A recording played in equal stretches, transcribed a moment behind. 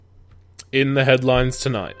In the headlines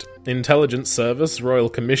tonight, Intelligence Service Royal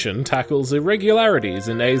Commission tackles irregularities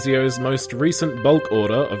in ASIO's most recent bulk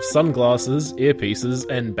order of sunglasses, earpieces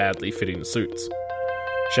and badly fitting suits.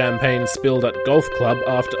 Champagne spilled at golf club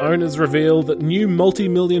after owners reveal that new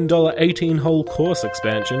multi-million-dollar 18-hole course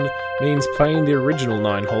expansion means playing the original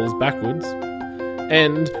 9 holes backwards.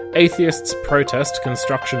 And atheists protest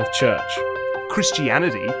construction of church.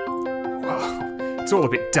 Christianity? Well, it's all a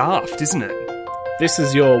bit daft, isn't it? This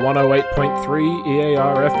is your 108.3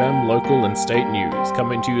 EAR FM local and state news,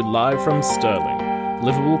 coming to you live from Stirling,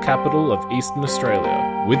 livable capital of Eastern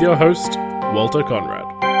Australia, with your host, Walter Conrad.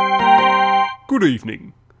 Good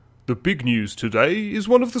evening. The big news today is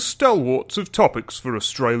one of the stalwarts of topics for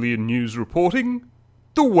Australian news reporting,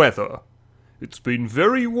 the weather. It's been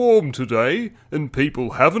very warm today, and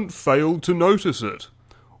people haven't failed to notice it.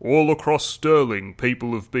 All across Stirling,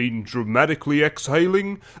 people have been dramatically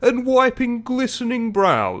exhaling and wiping glistening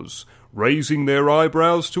brows, raising their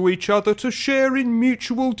eyebrows to each other to share in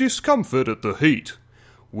mutual discomfort at the heat.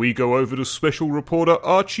 We go over to Special Reporter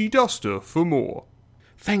Archie Duster for more.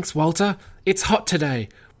 Thanks, Walter. It's hot today.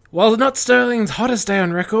 While not Stirling's hottest day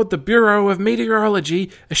on record, the Bureau of Meteorology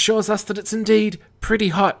assures us that it's indeed pretty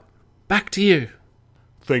hot. Back to you.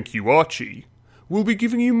 Thank you, Archie. We'll be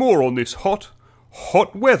giving you more on this hot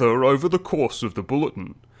weather over the course of the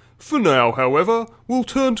bulletin. For now, however, we'll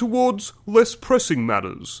turn towards less pressing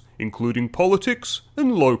matters, including politics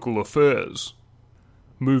and local affairs.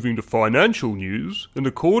 Moving to financial news, and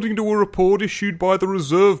according to a report issued by the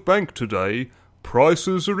Reserve Bank today,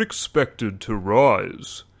 prices are expected to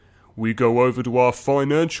rise. We go over to our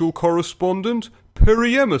financial correspondent,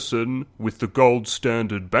 Perry Emerson, with the Gold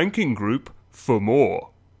Standard Banking Group, for more.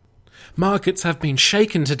 Markets have been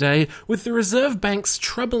shaken today with the Reserve Bank's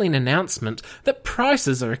troubling announcement that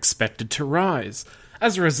prices are expected to rise.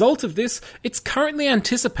 As a result of this, it's currently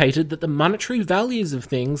anticipated that the monetary values of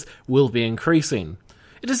things will be increasing.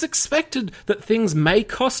 It is expected that things may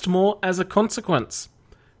cost more as a consequence.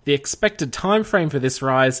 The expected timeframe for this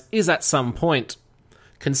rise is at some point.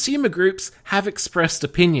 Consumer groups have expressed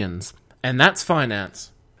opinions, and that's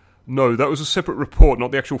finance. No, that was a separate report,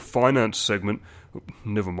 not the actual finance segment.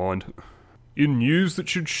 Never mind. In news that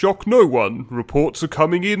should shock no one, reports are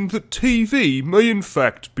coming in that TV may in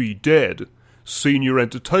fact be dead. Senior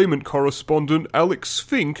entertainment correspondent Alex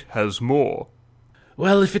Fink has more.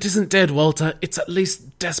 Well, if it isn't dead, Walter, it's at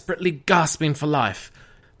least desperately gasping for life.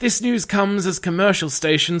 This news comes as commercial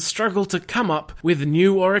stations struggle to come up with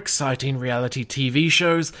new or exciting reality TV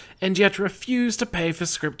shows and yet refuse to pay for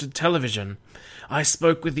scripted television. I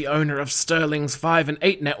spoke with the owner of Stirling's 5 and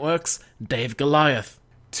 8 networks, Dave Goliath.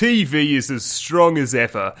 TV is as strong as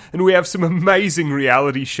ever, and we have some amazing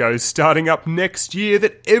reality shows starting up next year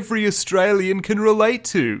that every Australian can relate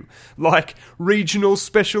to, like Regional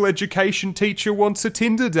Special Education Teacher Wants a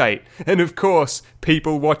Tinder Date, and of course,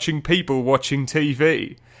 people watching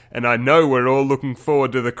TV. And I know we're all looking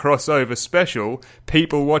forward to the crossover special,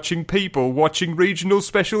 people watching Regional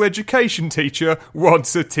Special Education Teacher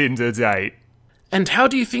Wants a Tinder Date. And how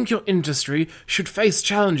do you think your industry should face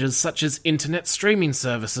challenges such as internet streaming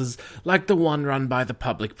services like the one run by the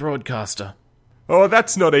public broadcaster? Oh,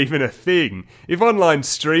 that's not even a thing. If online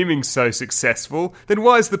streaming's so successful, then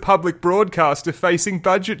why is the public broadcaster facing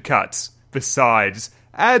budget cuts? Besides,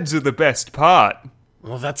 ads are the best part.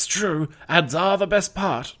 Well, that's true. Ads are the best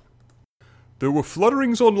part. There were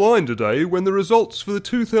flutterings online today when the results for the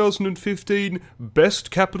 2015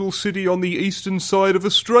 Best Capital City on the Eastern Side of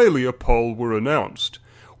Australia poll were announced.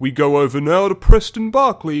 We go over now to Preston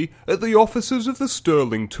Barkley at the offices of the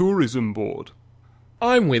Stirling Tourism Board.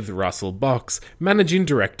 I'm with Russell Box, Managing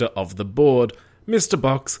Director of the board. Mr.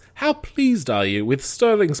 Box, how pleased are you with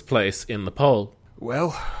Stirling's place in the poll?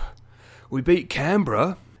 Well, we beat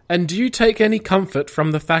Canberra. And do you take any comfort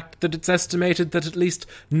from the fact that it's estimated that at least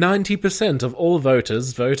 90% of all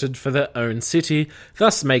voters voted for their own city,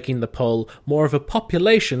 thus making the poll more of a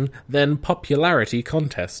population than popularity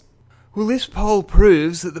contest? Well, this poll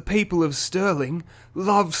proves that the people of Stirling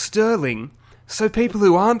love Stirling, so people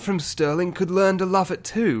who aren't from Stirling could learn to love it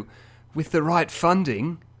too, with the right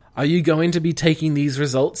funding. Are you going to be taking these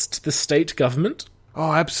results to the state government?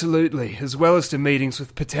 Oh, absolutely, as well as to meetings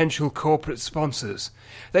with potential corporate sponsors.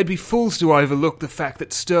 They'd be fools to overlook the fact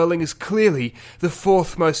that Stirling is clearly the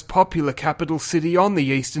 4th most popular capital city on the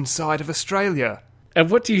eastern side of Australia. And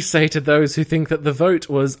what do you say to those who think that the vote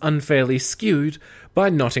was unfairly skewed by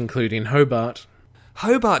not including Hobart?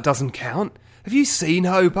 Hobart doesn't count. Have you seen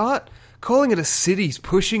Hobart? Calling it a city's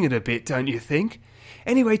pushing it a bit, don't you think?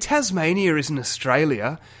 Anyway, Tasmania isn't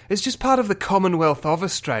Australia. It's just part of the Commonwealth of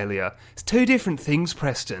Australia. It's two different things,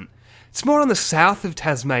 Preston. It's more on the south of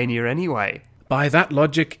Tasmania anyway. By that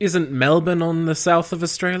logic, isn't Melbourne on the south of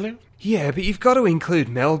Australia? Yeah, but you've got to include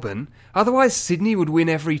Melbourne, otherwise Sydney would win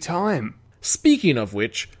every time. Speaking of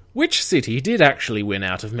which city did actually win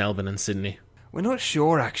out of Melbourne and Sydney? We're not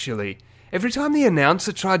sure, actually. Every time the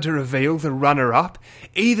announcer tried to reveal the runner-up,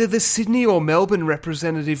 either the Sydney or Melbourne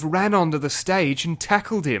representative ran onto the stage and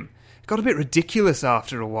tackled him. It got a bit ridiculous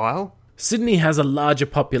after a while. Sydney has a larger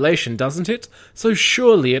population, doesn't it? So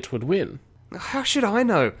surely it would win. How should I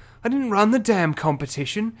know? I didn't run the damn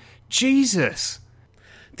competition. Jesus!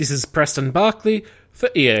 This is Preston Barkley for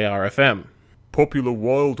EARFM. Popular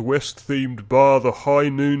Wild West-themed bar The High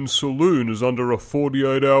Noon Saloon is under a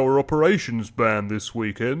 48-hour operations ban this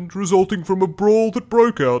weekend, resulting from a brawl that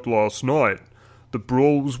broke out last night. The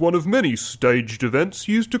brawl was one of many staged events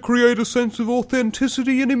used to create a sense of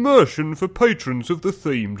authenticity and immersion for patrons of the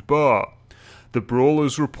themed bar. The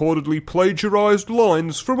brawlers reportedly plagiarised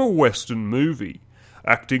lines from a Western movie.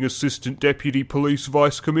 Acting Assistant Deputy Police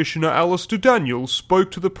Vice Commissioner Alistair Daniels spoke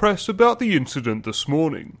to the press about the incident this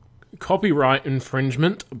morning. Copyright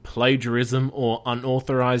infringement, plagiarism, or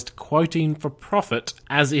unauthorised quoting for profit,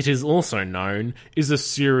 as it is also known, is a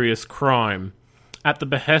serious crime. At the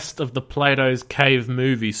behest of the Plato's Cave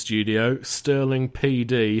movie studio, Stirling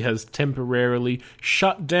PD has temporarily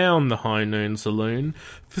shut down the High Noon Saloon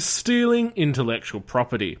for stealing intellectual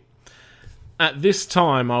property. At this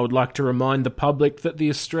time, I would like to remind the public that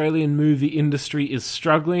the Australian movie industry is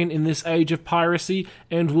struggling in this age of piracy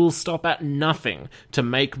and will stop at nothing to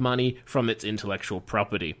make money from its intellectual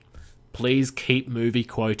property. Please keep movie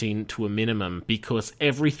quoting to a minimum, because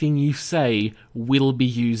everything you say will be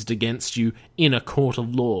used against you in a court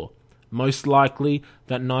of law. Most likely,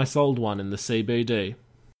 that nice old one in the CBD.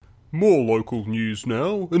 More local news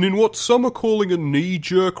now, and in what some are calling a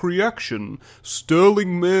knee-jerk reaction,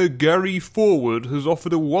 Stirling Mayor Gary Forward has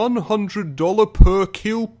offered a $100 per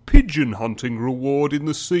kill pigeon hunting reward in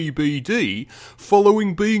the CBD,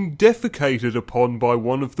 following being defecated upon by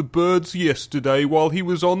one of the birds yesterday while he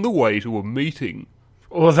was on the way to a meeting.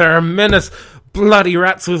 Oh, they're a menace. Bloody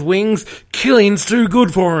rats with wings. Killing's too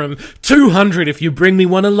good for 'em. 200 if you bring me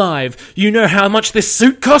one alive. You know how much this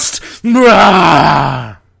suit cost?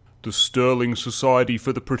 Mwah! The Stirling Society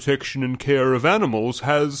for the Protection and Care of Animals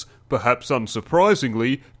has, perhaps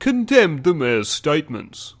unsurprisingly, condemned the mayor's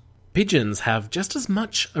statements. Pigeons have just as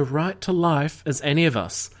much a right to life as any of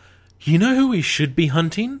us. You know who we should be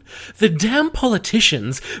hunting? The damn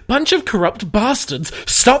politicians. Bunch of corrupt bastards.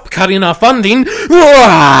 Stop cutting our funding.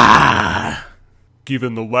 Mwah!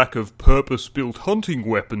 Given the lack of purpose-built hunting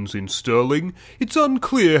weapons in Stirling, it's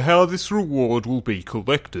unclear how this reward will be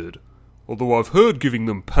collected. Although I've heard giving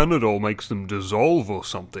them Panadol makes them dissolve or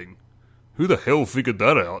something. Who the hell figured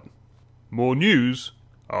that out? More news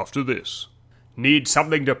after this. Need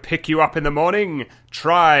something to pick you up in the morning?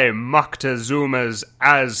 Try Moctezuma's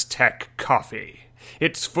Aztec coffee.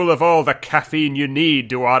 It's full of all the caffeine you need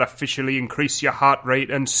to artificially increase your heart rate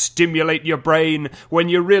and stimulate your brain when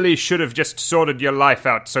you really should have just sorted your life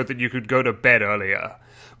out so that you could go to bed earlier.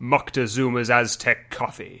 Moctezuma's Aztec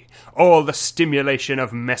coffee. All the stimulation of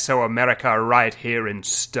Mesoamerica right here in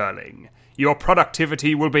Stirling. Your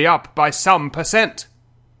productivity will be up by some %.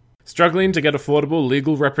 Struggling to get affordable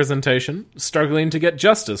legal representation? Struggling to get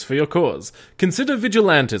justice for your cause? Consider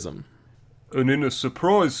vigilantism. And in a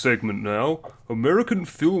surprise segment now, American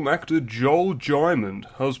film actor Joel Diamond,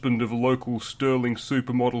 husband of local Stirling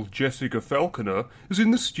supermodel Jessica Falconer, is in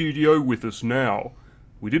the studio with us now.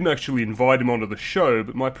 We didn't actually invite him onto the show,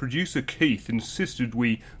 but my producer Keith insisted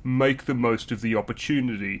we make the most of the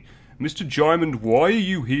opportunity. Mr. Diamond, why are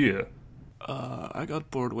you here? I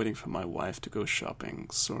got bored waiting for my wife to go shopping,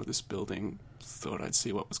 saw this building, thought I'd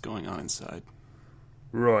see what was going on inside.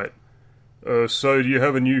 Right. So do you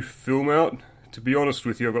have a new film out? To be honest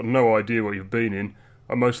with you, I've got no idea what you've been in.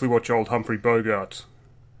 I mostly watch old Humphrey Bogart.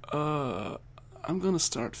 I'm gonna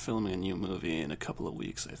start filming a new movie in a couple of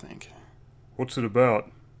weeks, I think. What's it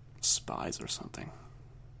about? Spies or something.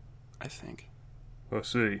 I think. I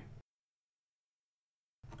see.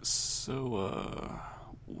 So,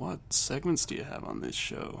 what segments do you have on this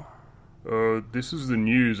show? This is the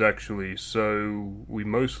news, actually, so we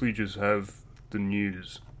mostly just have the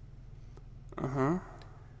news. Uh-huh.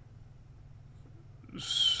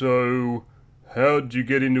 So, how'd you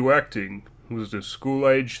get into acting? Was it a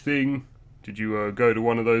school-age thing? Did you go to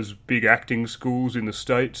one of those big acting schools in the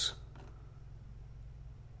States?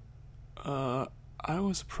 I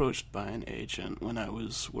was approached by an agent when I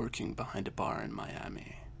was working behind a bar in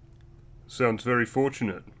Miami. Sounds very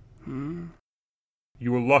fortunate.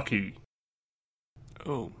 You were lucky.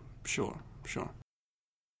 Oh, sure.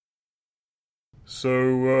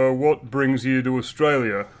 So, what brings you to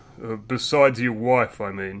Australia? Besides your wife,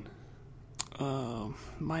 I mean.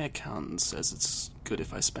 My accountant says it's good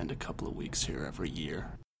if I spend a couple of weeks here every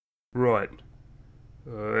year. Right.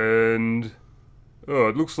 And... Oh,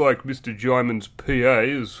 it looks like Mr. Jaimin's PA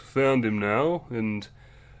has found him now, and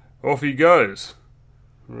off he goes.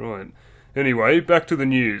 Right. Anyway, back to the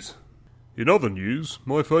news. In other news,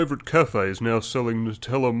 my favourite cafe is now selling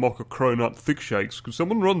Nutella Mocha Cronut Thick Shakes. Could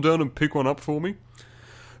someone run down and pick one up for me?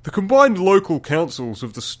 The combined local councils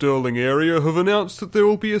of the Stirling area have announced that there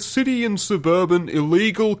will be a city and suburban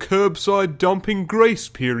illegal curbside dumping grace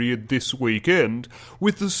period this weekend,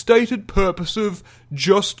 with the stated purpose of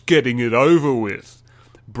just getting it over with.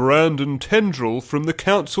 Brandon Tendrell from the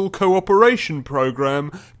Council Cooperation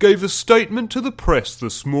Programme gave a statement to the press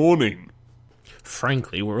this morning.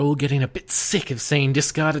 Frankly, we're all getting a bit sick of seeing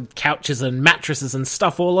discarded couches and mattresses and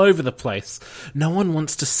stuff all over the place. No one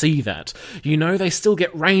wants to see that. You know, they still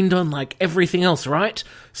get rained on like everything else, right?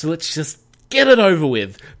 So let's just get it over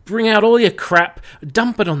with. Bring out all your crap,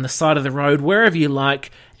 dump it on the side of the road, wherever you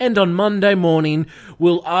like, and on Monday morning,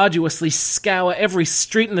 we'll arduously scour every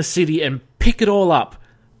street in the city and pick it all up.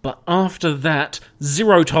 But after that,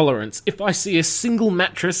 zero tolerance. If I see a single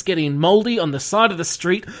mattress getting mouldy on the side of the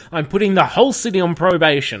street, I'm putting the whole city on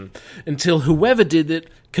probation, until whoever did it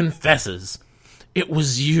confesses. It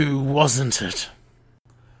was you, wasn't it?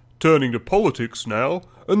 Turning to politics now,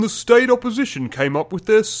 and the state opposition came up with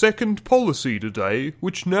their second policy today,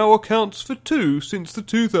 which now accounts for 2 since the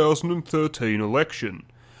 2013 election.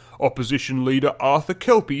 Opposition leader Arthur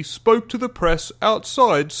Kelpie spoke to the press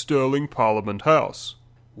outside Stirling Parliament House.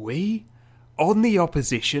 We, on the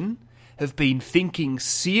opposition, have been thinking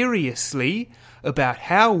seriously about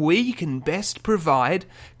how we can best provide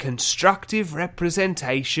constructive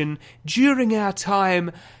representation during our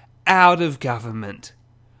time out of government.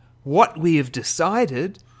 What we have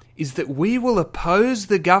decided is that we will oppose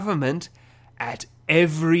the government at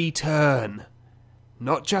every turn.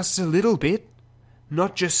 Not just a little bit,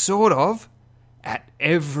 not just sort of, at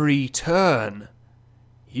every turn.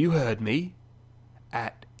 You heard me.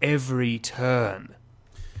 At every turn.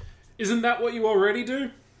 Isn't that what you already do?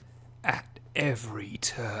 At every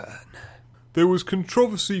turn. There was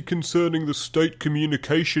controversy concerning the State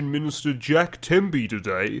Communication Minister Jack Temby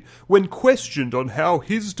today when questioned on how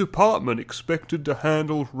his department expected to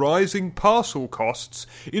handle rising parcel costs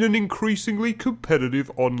in an increasingly competitive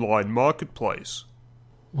online marketplace.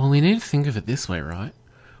 Well, we need to think of it this way, right?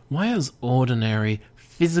 Why has ordinary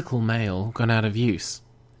physical mail gone out of use?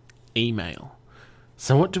 Email.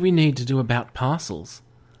 So what do we need to do about parcels?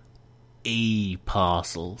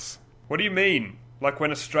 E-parcels. What do you mean? Like when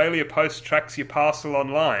Australia Post tracks your parcel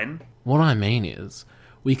online? What I mean is,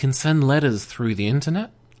 we can send letters through the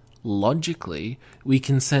internet. Logically, we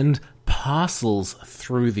can send parcels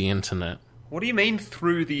through the internet. What do you mean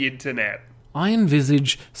through the internet? I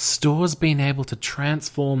envisage stores being able to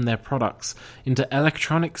transform their products into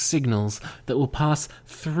electronic signals that will pass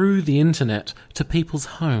through the internet to people's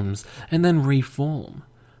homes and then reform.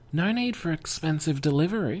 No need for expensive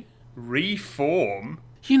delivery. Reform?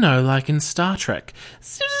 You know, like in Star Trek.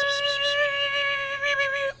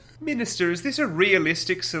 Minister, is this a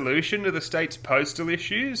realistic solution to the state's postal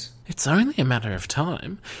issues? It's only a matter of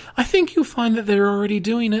time. I think you'll find that they're already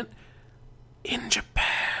doing it in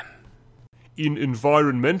Japan. In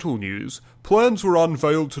environmental news, plans were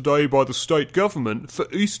unveiled today by the state government for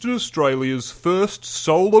Eastern Australia's first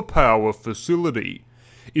solar power facility.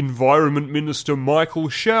 Environment Minister Michael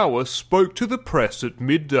Shower spoke to the press at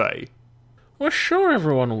midday. We're sure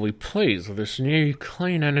everyone will be pleased with this new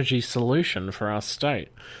clean energy solution for our state.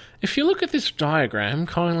 If you look at this diagram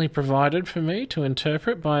kindly provided for me to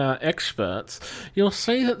interpret by our experts, you'll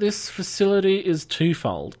see that this facility is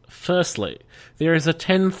twofold. Firstly, there is a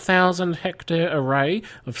 10,000 hectare array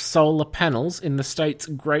of solar panels in the state's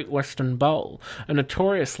Great Western Bowl, a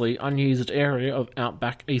notoriously unused area of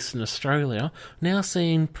outback Eastern Australia, now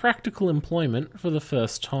seeing practical employment for the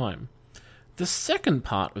first time. The second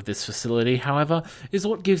part of this facility, however, is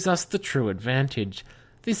what gives us the true advantage.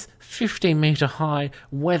 This 50-metre high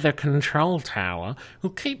weather control tower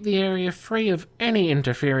will keep the area free of any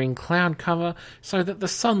interfering cloud cover so that the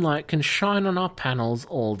sunlight can shine on our panels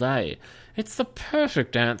all day. It's the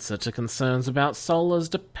perfect answer to concerns about solar's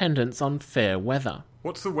dependence on fair weather.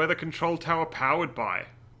 What's the weather control tower powered by?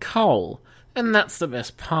 Coal. And that's the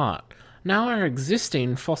best part. Now our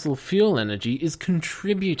existing fossil fuel energy is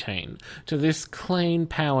contributing to this clean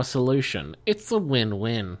power solution. It's a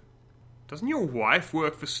win-win. Doesn't your wife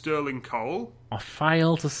work for Stirling Coal? I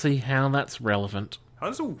fail to see how that's relevant. How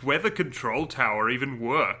does a weather control tower even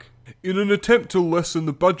work? In an attempt to lessen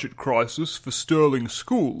the budget crisis for Stirling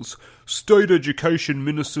schools, State Education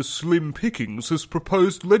Minister Slim Pickings has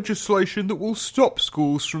proposed legislation that will stop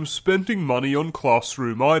schools from spending money on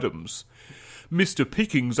classroom items. Mr.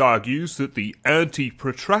 Pickings argues that the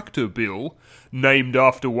Anti-Protractor Bill, named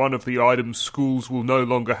after one of the items schools will no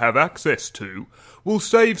longer have access to, will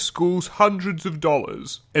save schools hundreds of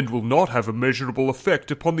dollars and will not have a measurable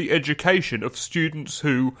effect upon the education of students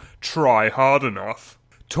who try hard enough.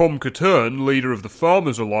 Tom Catern, leader of the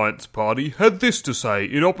Farmers Alliance Party, had this to say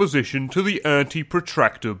in opposition to the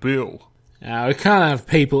Anti-Protractor Bill. We can't have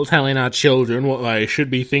people telling our children what they should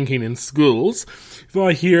be thinking in schools. If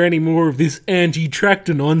I hear any more of this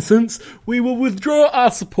anti-tractor nonsense, we will withdraw our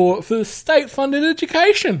support for state-funded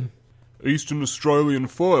education. Eastern Australian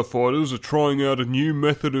firefighters are trying out a new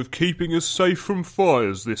method of keeping us safe from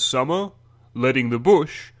fires this summer, letting the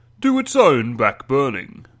bush do its own back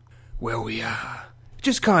burning. Well, we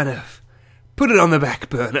just kind of put it on the back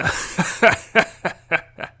burner.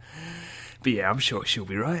 But yeah, I'm sure she'll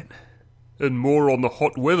be right. And more on the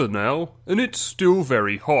hot weather now, and it's still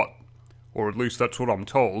very hot. Or at least that's what I'm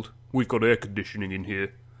told. We've got air conditioning in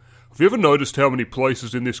here. Have you ever noticed how many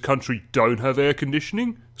places in this country don't have air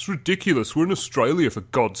conditioning? It's ridiculous. We're in Australia, for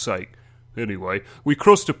God's sake. Anyway, we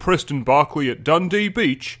crossed to Preston Barclay at Dundee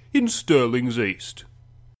Beach in Stirling's East.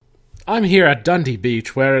 I'm here at Dundee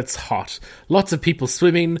Beach where it's hot. Lots of people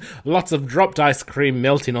swimming, lots of dropped ice cream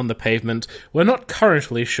melting on the pavement. We're not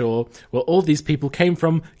currently sure where all these people came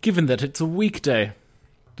from, given that it's a weekday.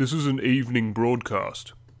 This is an evening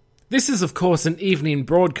broadcast. This is, of course, an evening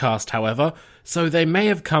broadcast, however, so they may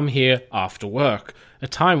have come here after work, a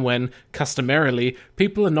time when, customarily,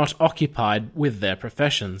 people are not occupied with their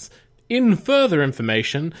professions. In further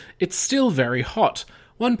information, it's still very hot.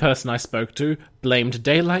 One person I spoke to blamed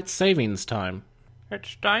daylight savings time.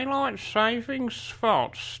 It's daylight savings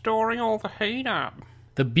fault, storing all the heat up.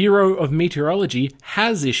 The Bureau of Meteorology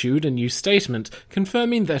has issued a new statement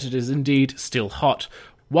confirming that it is indeed still hot,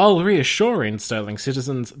 while reassuring Stirling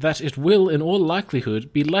citizens that it will in all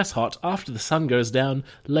likelihood be less hot after the sun goes down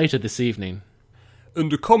later this evening.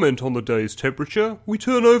 And to comment on the day's temperature, we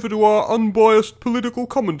turn over to our unbiased political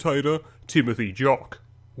commentator, Timothy Jock.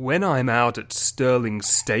 When I'm out at Stirling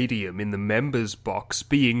Stadium in the members' box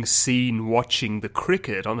being seen watching the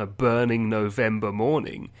cricket on a burning November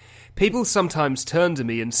morning, people sometimes turn to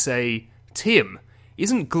me and say, "Tim,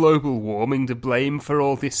 isn't global warming to blame for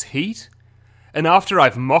all this heat?" And after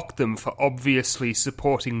I've mocked them for obviously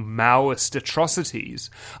supporting Maoist atrocities,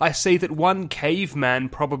 I say that one caveman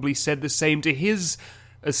probably said the same to his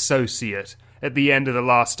associate at the end of the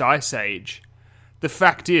last ice age. The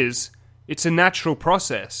fact is, it's a natural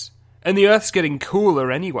process, and the Earth's getting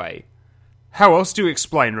cooler anyway. How else do you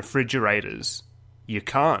explain refrigerators? You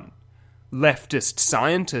can't. Leftist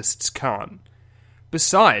scientists can't.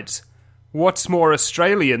 Besides, what's more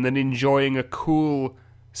Australian than enjoying a cool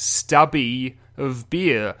stubby of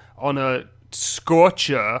beer on a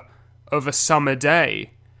scorcher of a summer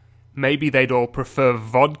day? Maybe they'd all prefer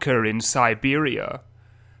vodka in Siberia.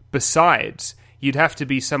 Besides, you'd have to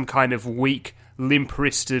be some kind of weak,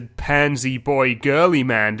 limp-wristed, pansy boy girly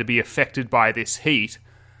man to be affected by this heat.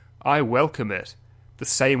 I welcome it, the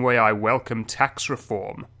same way I welcome tax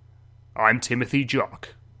reform. I'm Timothy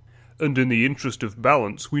Jock. And in the interest of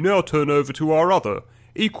balance, we now turn over to our other,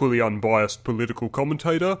 equally unbiased political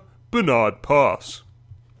commentator, Bernard Pass.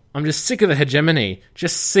 I'm just sick of the hegemony.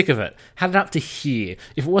 Just sick of it. Had it up to here.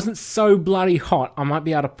 If it wasn't so bloody hot, I might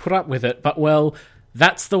be able to put up with it, but well,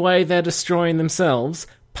 that's the way they're destroying themselves.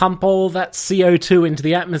 Pump all that CO2 into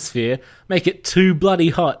the atmosphere, make it too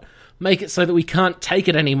bloody hot, make it so that we can't take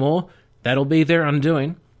it anymore. That'll be their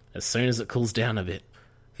undoing, as soon as it cools down a bit.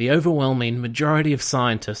 The overwhelming majority of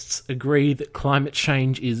scientists agree that climate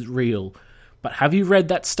change is real. But have you read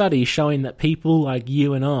that study showing that people like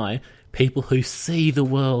you and I, people who see the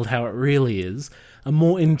world how it really is, are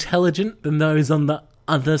more intelligent than those on the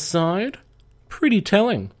other side? Pretty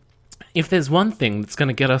telling. If there's one thing that's going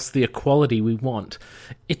to get us the equality we want,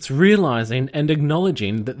 it's realising and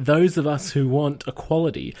acknowledging that those of us who want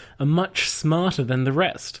equality are much smarter than the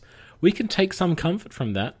rest. We can take some comfort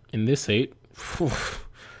from that in this heat.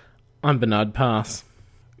 I'm Bernard Pass.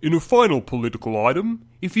 In a final political item,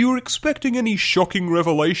 if you were expecting any shocking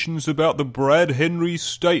revelations about the Brad Henry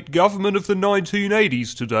state government of the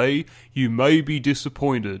 1980s today, you may be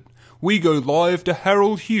disappointed. We go live to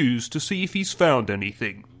Harold Hughes to see if he's found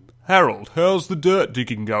anything. Harold, how's the dirt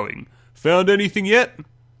digging going? Found anything yet?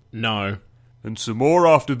 No. And some more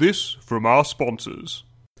after this from our sponsors.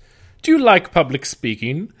 Do you like public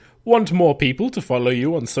speaking? Want more people to follow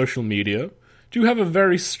you on social media? Do you have a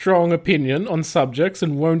very strong opinion on subjects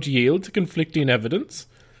and won't yield to conflicting evidence?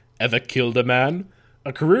 Ever killed a man?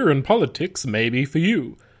 A career in politics may be for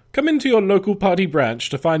you. Come into your local party branch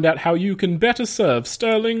to find out how you can better serve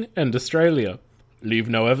Sterling and Australia. Leave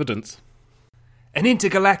no evidence. An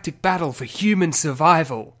intergalactic battle for human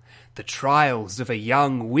survival. The trials of a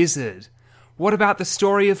young wizard. What about the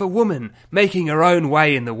story of a woman making her own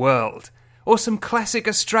way in the world? Or some classic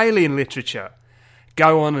Australian literature?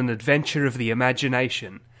 Go on an adventure of the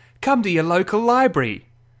imagination. Come to your local library.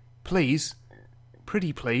 Please,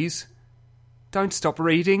 pretty please, don't stop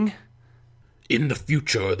reading. In the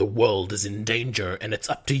future, the world is in danger, and it's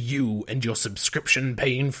up to you and your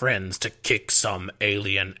subscription-paying friends to kick some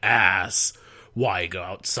alien ass. Why go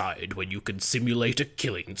outside when you can simulate a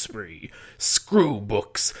killing spree? Screw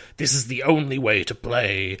books. This is the only way to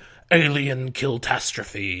play. Alien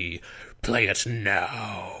Killtastrophe. Play it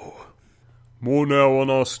now. More now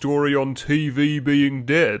on our story on TV being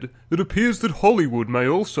dead. It appears that Hollywood may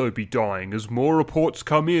also be dying as more reports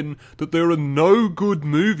come in that there are no good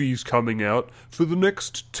movies coming out for the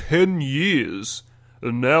next 10 years.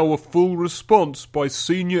 And now a full response by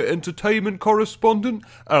senior entertainment correspondent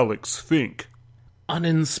Alex Fink.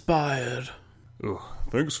 Uninspired. Oh,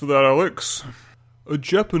 thanks for that, Alex. A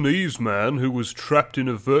Japanese man who was trapped in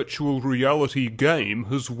a virtual reality game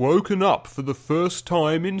has woken up for the first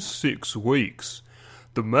time in 6 weeks.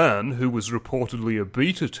 The man, who was reportedly a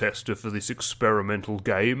beta tester for this experimental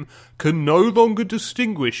game, can no longer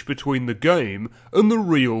distinguish between the game and the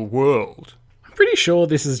real world. I'm pretty sure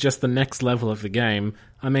this is just the next level of the game.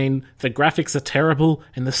 I mean, the graphics are terrible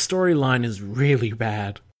and the storyline is really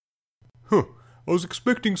bad. Huh, I was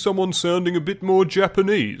expecting someone sounding a bit more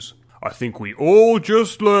Japanese. I think we all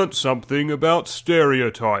just learnt something about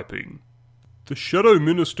stereotyping. The Shadow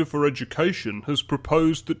Minister for Education has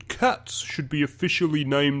proposed that cats should be officially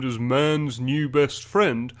named as man's new best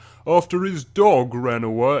friend after his dog ran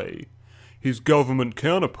away. His government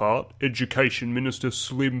counterpart, Education Minister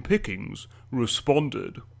Slim Pickings,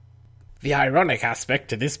 responded. The ironic aspect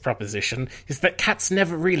to this proposition is that cats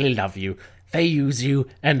never really love you. They use you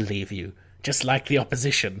and leave you, just like the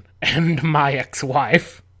opposition and my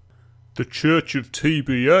ex-wife. The Church of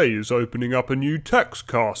TBA is opening up a new tax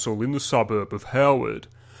castle in the suburb of Howard.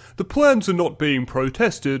 The plans are not being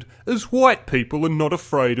protested as white people are not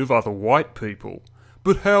afraid of other white people.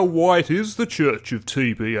 But how white is the Church of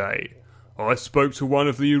TBA? I spoke to one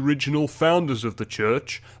of the original founders of the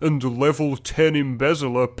church and level 10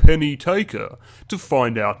 embezzler Penny Taker to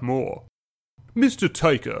find out more. Mr.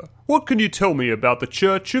 Taker, what can you tell me about the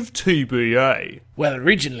Church of TBA? Well,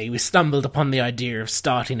 originally we stumbled upon the idea of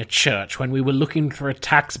starting a church when we were looking for a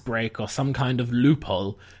tax break or some kind of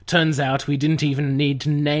loophole. Turns out we didn't even need to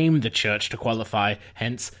name the church to qualify,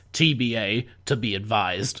 hence TBA, to be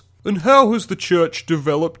advised. And how has the church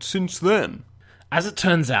developed since then? As it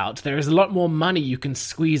turns out, there is a lot more money you can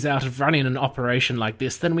squeeze out of running an operation like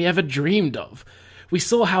this than we ever dreamed of. We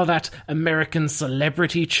saw how that American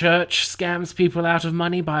celebrity church scams people out of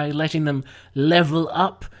money by letting them level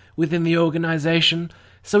up within the organization,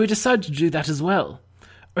 so we decided to do that as well.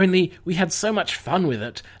 Only we had so much fun with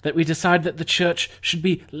it that we decided that the church should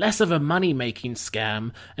be less of a money-making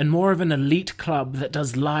scam and more of an elite club that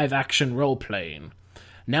does live-action role-playing.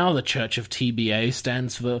 Now the Church of TBA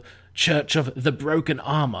stands for Church of the Broken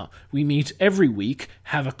Armor. We meet every week,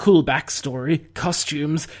 have a cool backstory,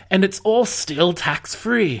 costumes, and it's all still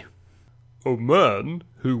tax-free. A man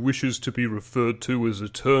who wishes to be referred to as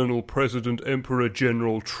Eternal President Emperor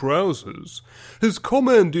General Trousers has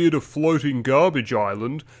commandeered a floating garbage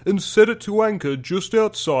island and set it to anchor just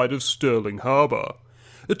outside of Stirling Harbour.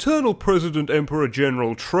 Eternal President Emperor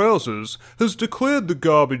General Trousers has declared the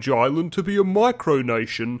garbage island to be a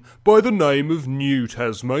micronation by the name of New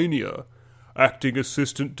Tasmania. Acting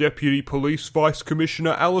Assistant Deputy Police Vice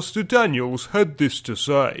Commissioner Alistair Daniels had this to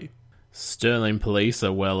say. Stirling Police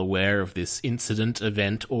are well aware of this incident,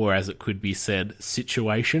 event, or as it could be said,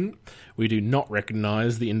 situation. We do not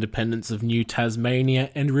recognise the independence of New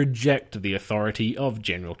Tasmania and reject the authority of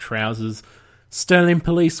General Trousers. Stirling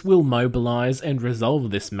Police will mobilise and resolve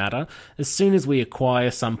this matter as soon as we acquire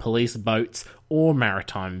some police boats or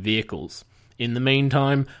maritime vehicles. In the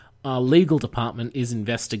meantime, our legal department is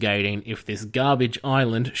investigating if this garbage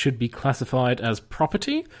island should be classified as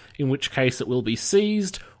property, in which case it will be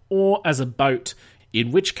seized, or as a boat, in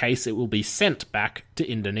which case it will be sent back to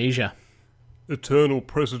Indonesia. Eternal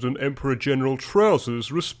President Emperor General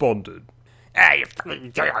Trousers responded.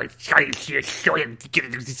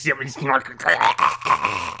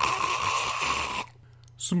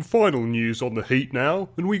 Some final news on the heat now,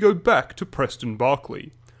 and we go back to Preston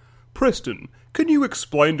Barclay. Preston, can you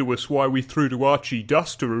explain to us why we threw to Archie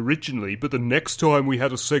Duster originally, but the next time we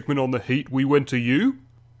had a segment on the heat we went to you?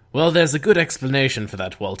 Well, there's a good explanation for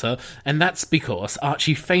that, Walter, and that's because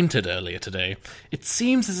Archie fainted earlier today. It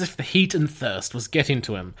seems as if the heat and thirst was getting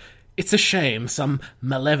to him. It's a shame some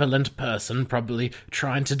malevolent person, probably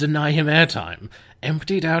trying to deny him airtime,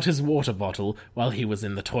 emptied out his water bottle while he was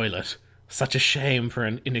in the toilet. Such a shame for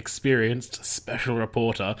an inexperienced special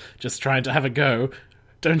reporter just trying to have a go.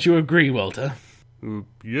 Don't you agree, Walter?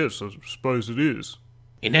 Yes, I suppose it is.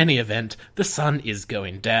 In any event, the sun is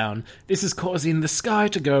going down. This is causing the sky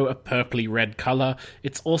to go a purpley red colour.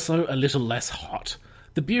 It's also a little less hot.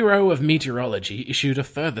 The Bureau of Meteorology issued a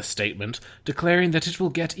further statement declaring that it will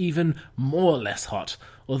get even more less hot,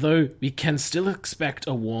 although we can still expect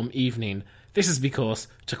a warm evening. This is because,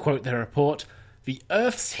 to quote their report, the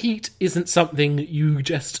Earth's heat isn't something you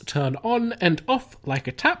just turn on and off like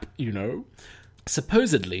a tap, you know.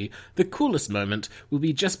 Supposedly, the coolest moment will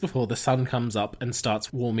be just before the sun comes up and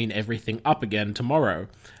starts warming everything up again tomorrow.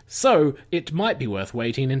 So, it might be worth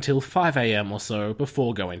waiting until 5 AM or so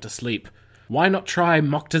before going to sleep. Why not try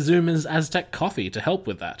Moctezuma's Aztec coffee to help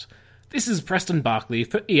with that? This is Preston Barkley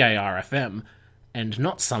for EAR-FM, and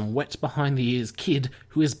not some wet behind-the-ears kid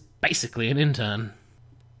who is basically an intern.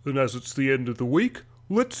 And as it's the end of the week,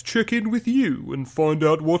 let's check in with you and find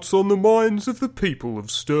out what's on the minds of the people of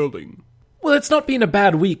Stirling. Well, it's not been a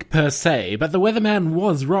bad week per se, but the weatherman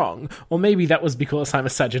was wrong, or maybe that was because I'm a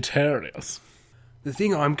Sagittarius. The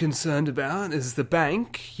thing I'm concerned about is the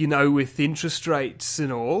bank, you know, with interest rates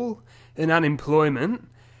and all, and unemployment.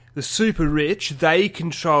 The super rich, they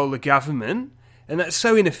control the government, and that's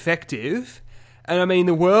so ineffective. And I mean,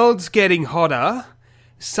 the world's getting hotter,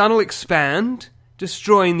 sun will expand,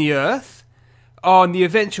 destroying the Earth, and the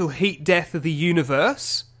eventual heat death of the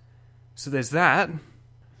universe. So there's that.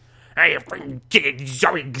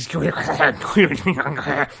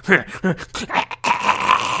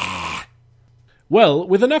 Well,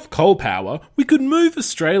 with enough coal power, we could move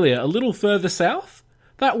Australia a little further south.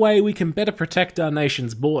 That way we can better protect our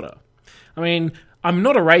nation's border. I mean, I'm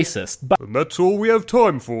not a racist, but... And that's all we have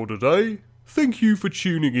time for today. Thank you for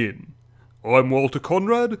tuning in. I'm Walter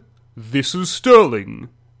Conrad, this is Stirling,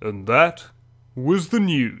 and that was the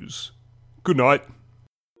news. Good night.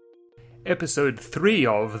 Episode 3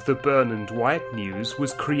 of The Burn and White News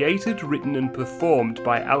was created, written and performed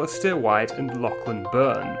by Alistair White and Lachlan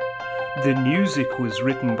Byrne. The music was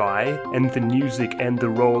written by, and the music and the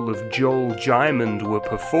role of Joel Diamond were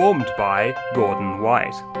performed by, Gordon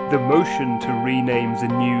White. The motion to rename the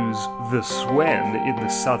news The Swen in the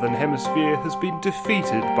Southern Hemisphere has been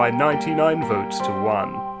defeated by 99 votes to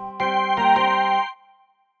 1.